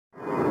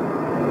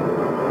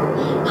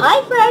Hi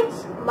friends,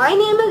 my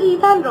name is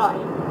Ethan Roy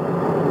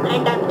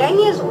and I'm 10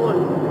 years old.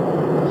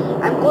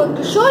 I'm going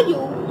to show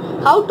you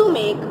how to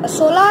make a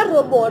solar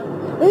robot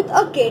with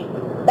a kit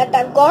that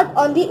I've got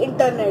on the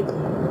internet.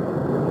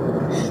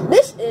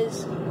 This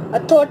is a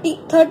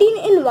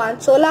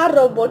 13-in-1 solar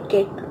robot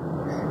kit.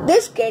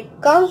 This kit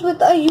comes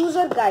with a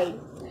user guide,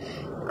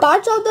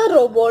 parts of the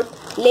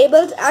robot,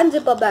 labels and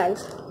zipper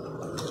bags.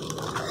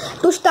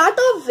 To start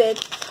off with,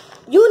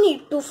 you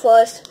need to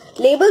first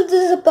label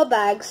the zipper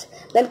bags,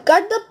 then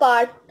cut the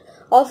part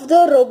of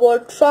the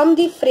robot from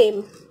the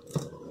frame,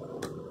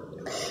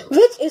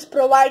 which is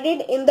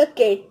provided in the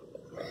kit,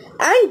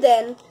 and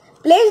then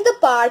place the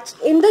parts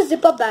in the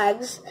zipper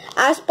bags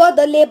as per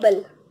the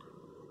label.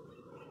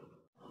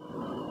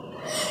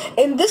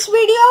 In this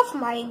video of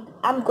mine,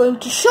 I'm going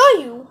to show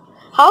you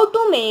how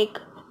to make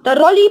the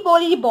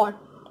Roly-Poly bot.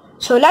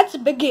 So let's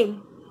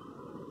begin.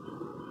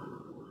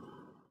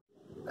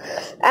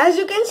 As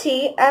you can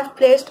see, I've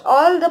placed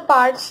all the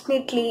parts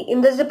neatly in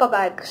the zipper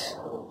bags.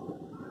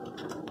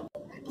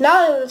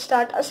 Now I will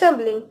start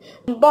assembling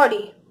the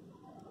body.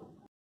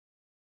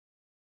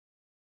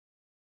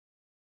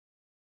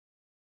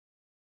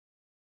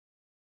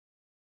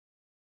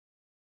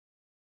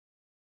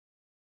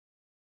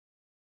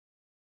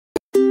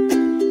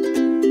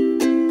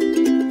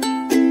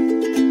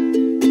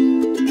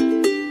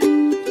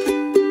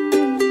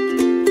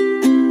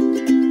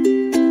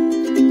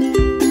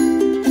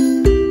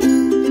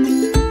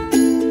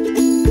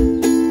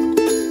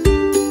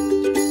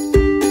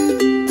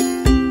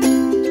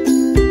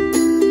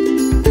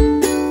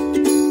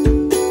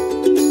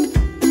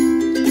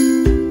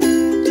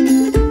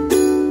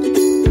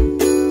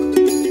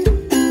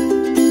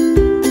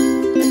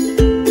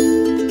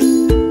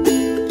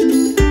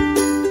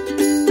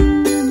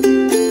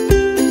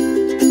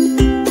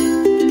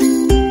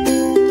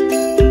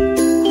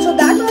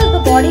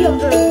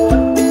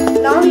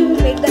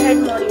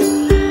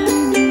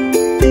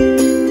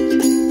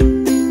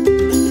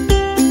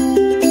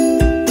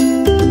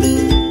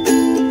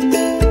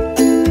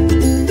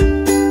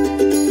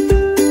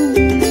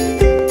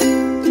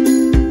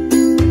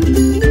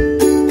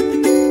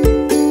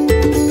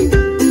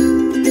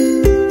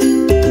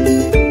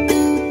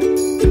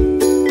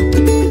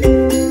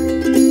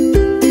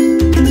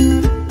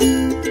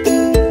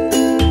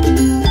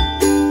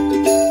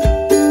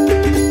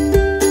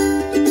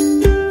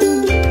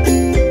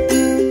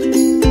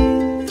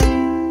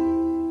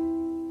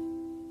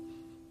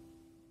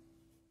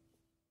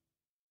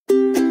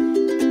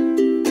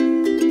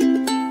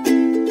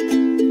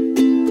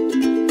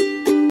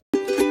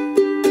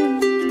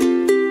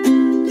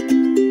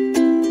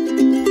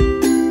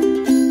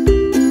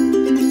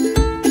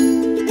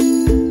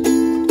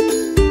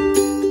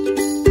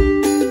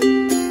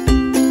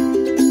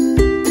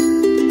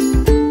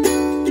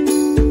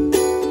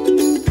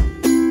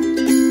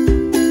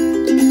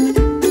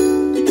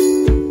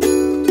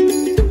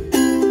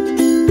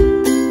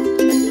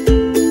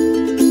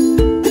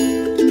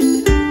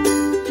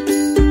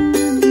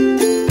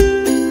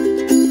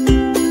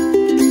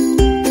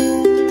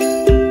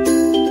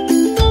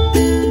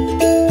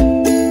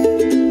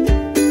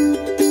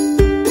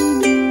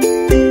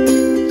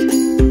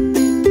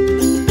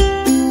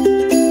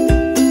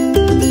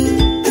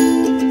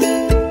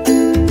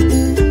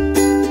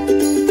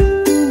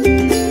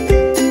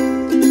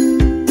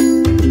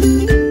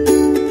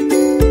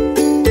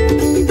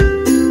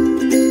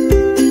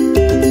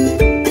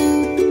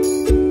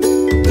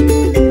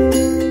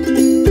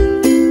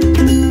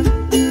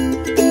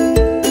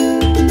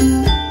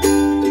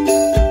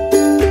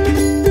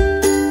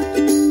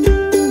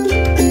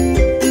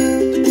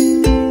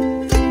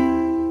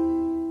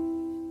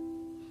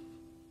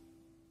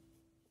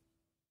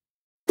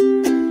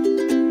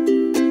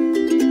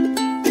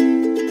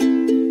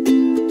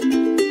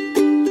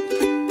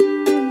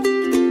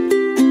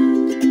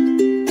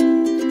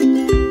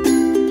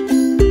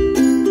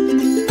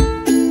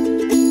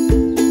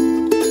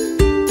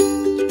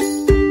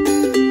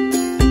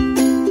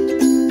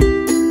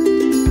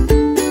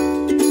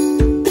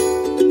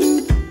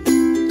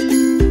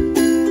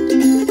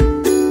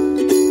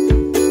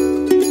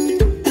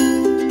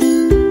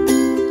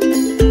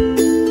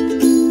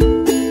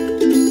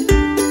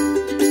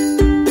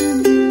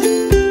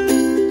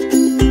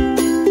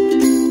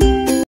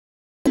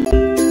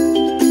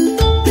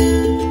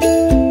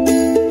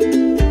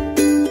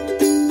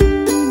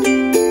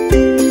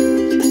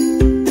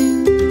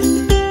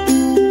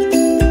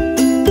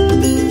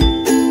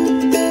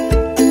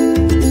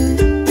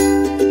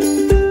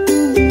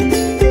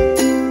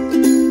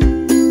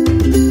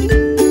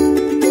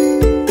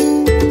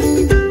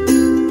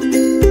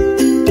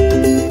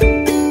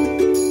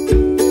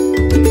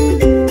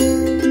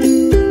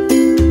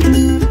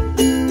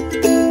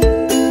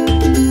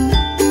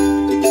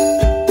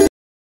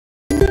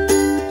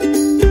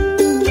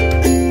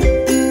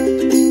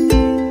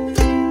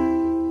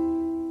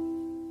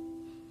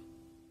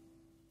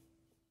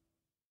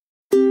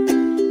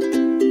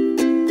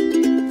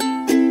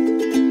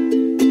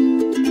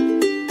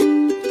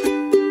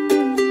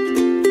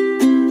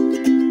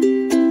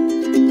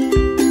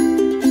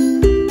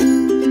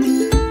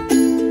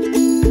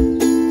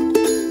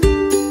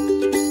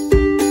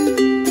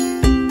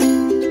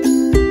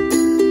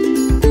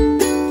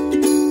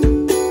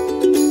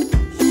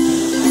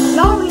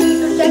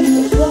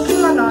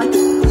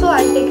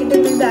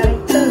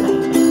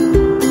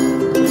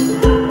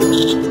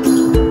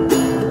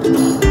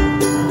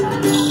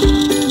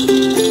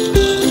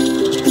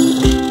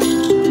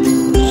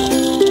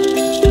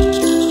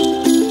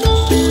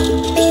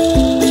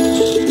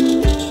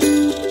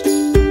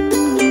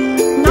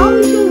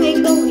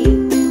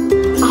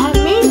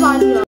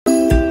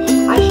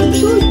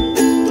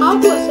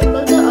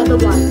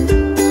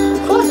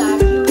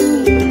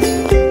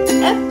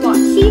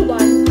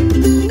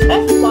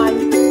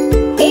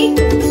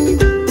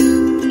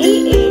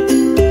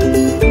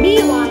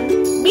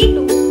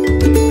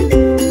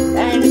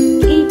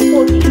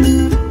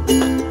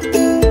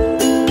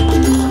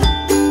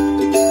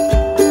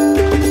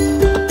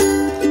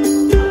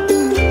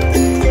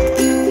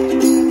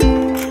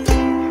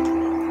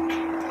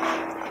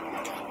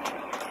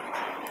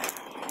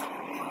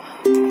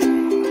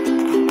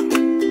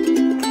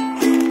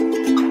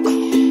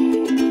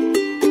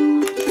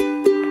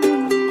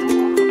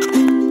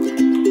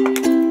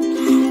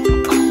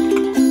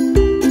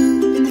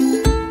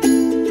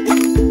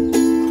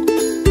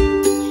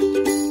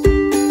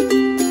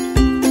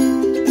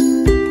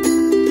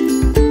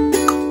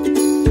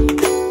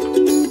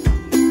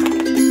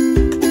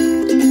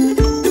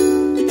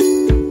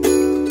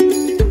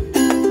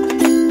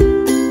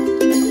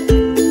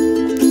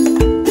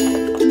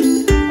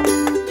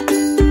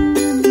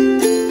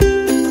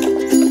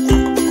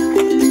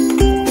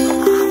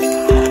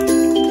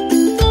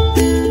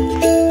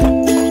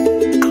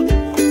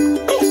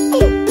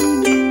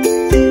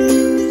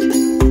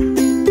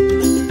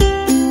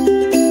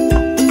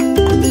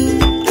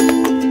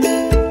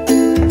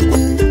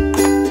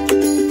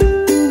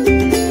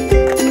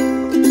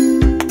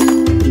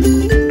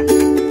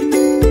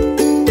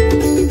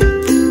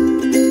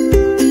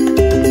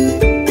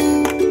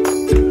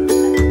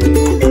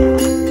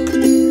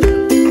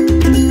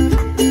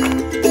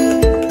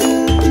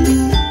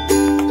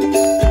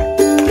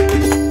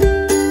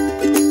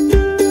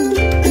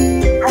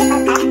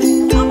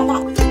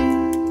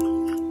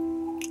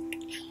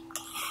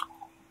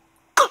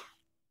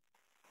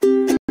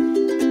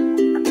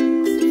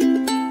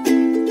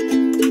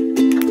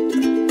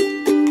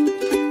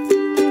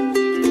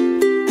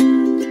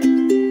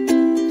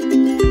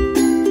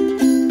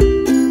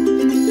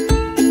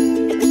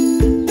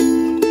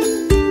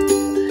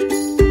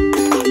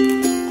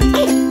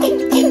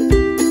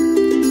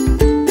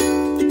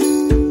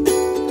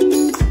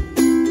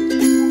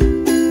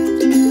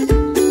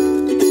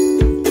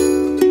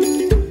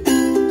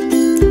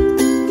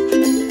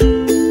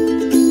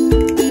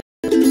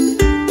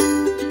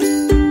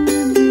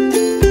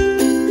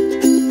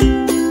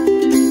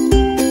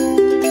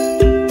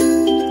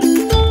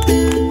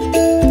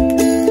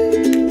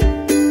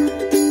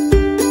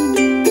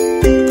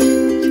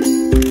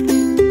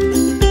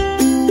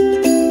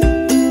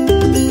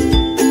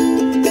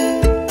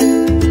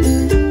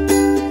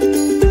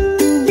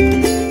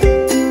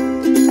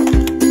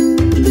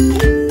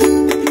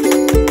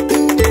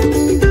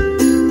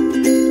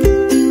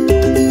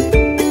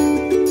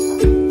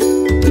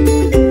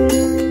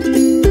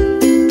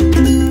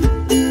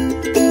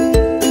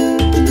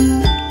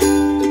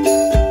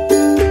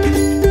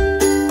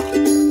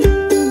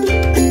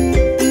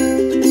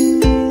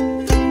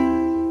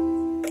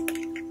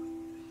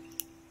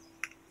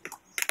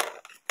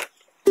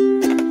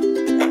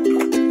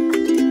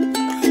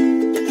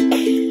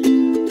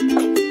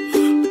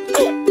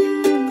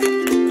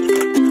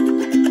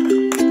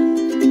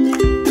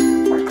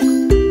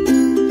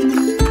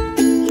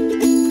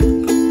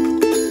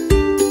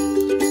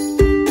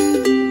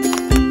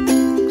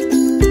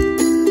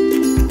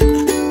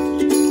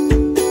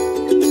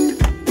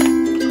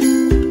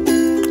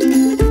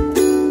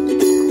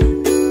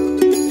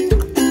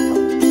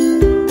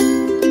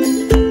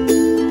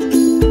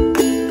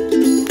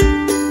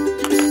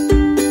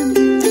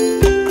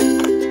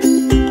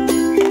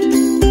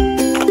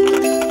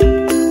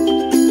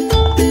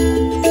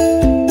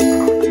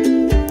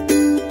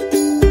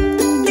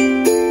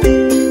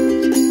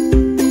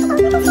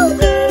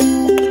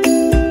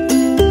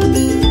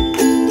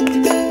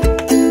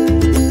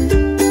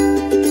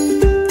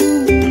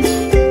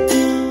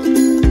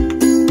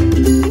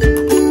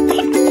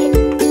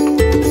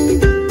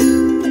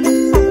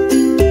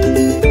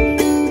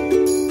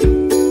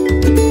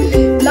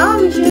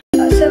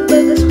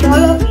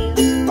 smaller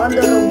wheels on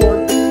the robot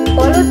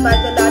followed by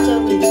the larger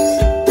wheels.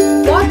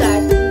 For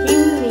that, we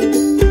will need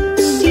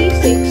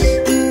C6,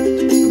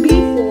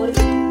 B4,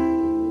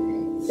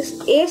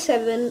 A7,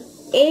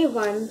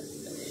 A1,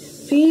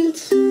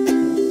 wheels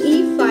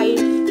E5,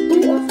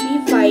 2 of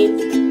E5,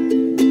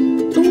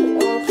 2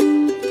 of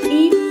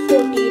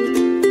E14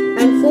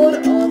 and 4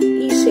 of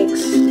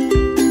E6.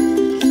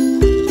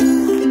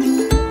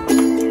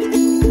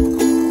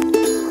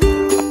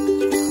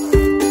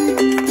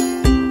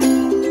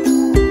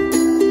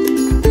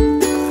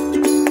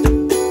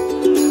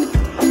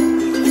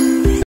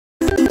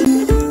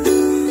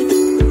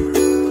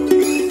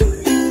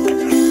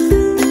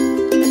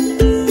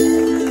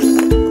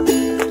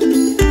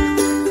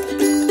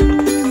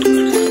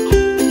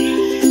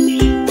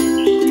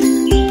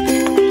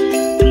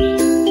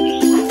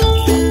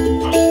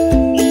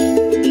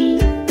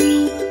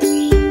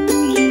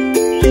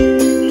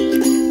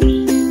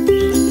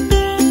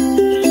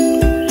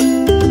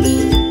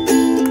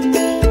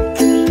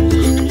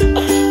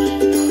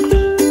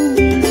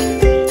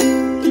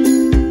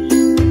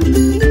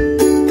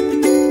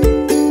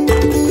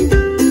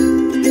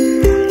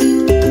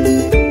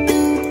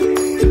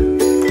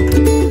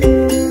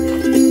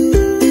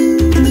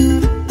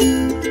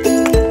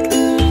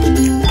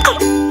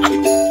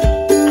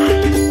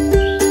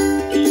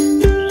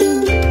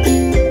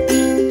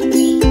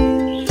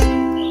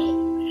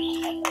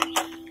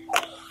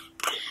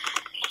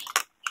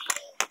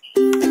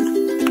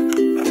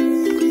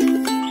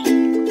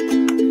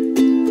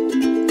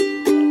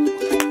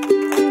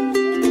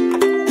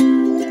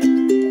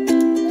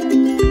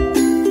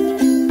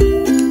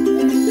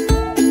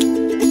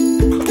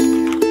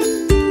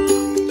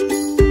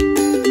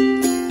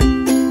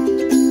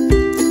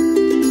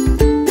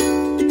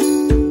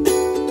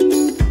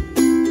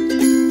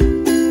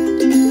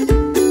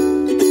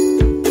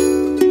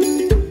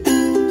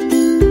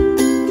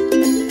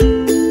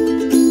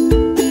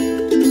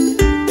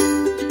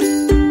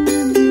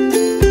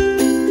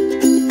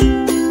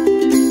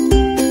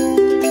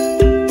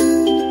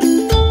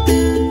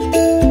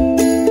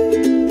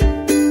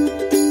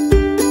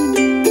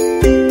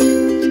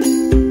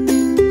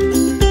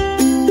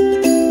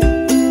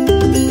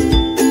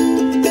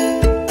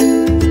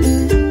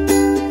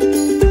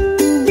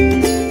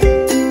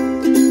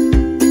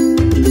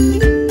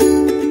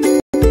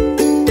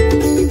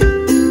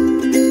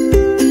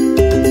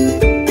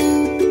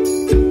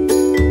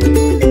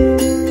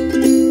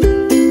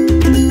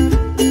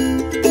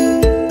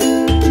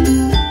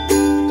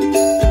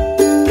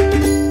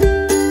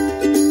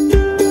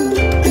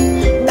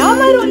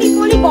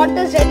 Pot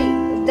is ready.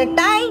 It's the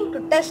time to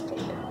test it.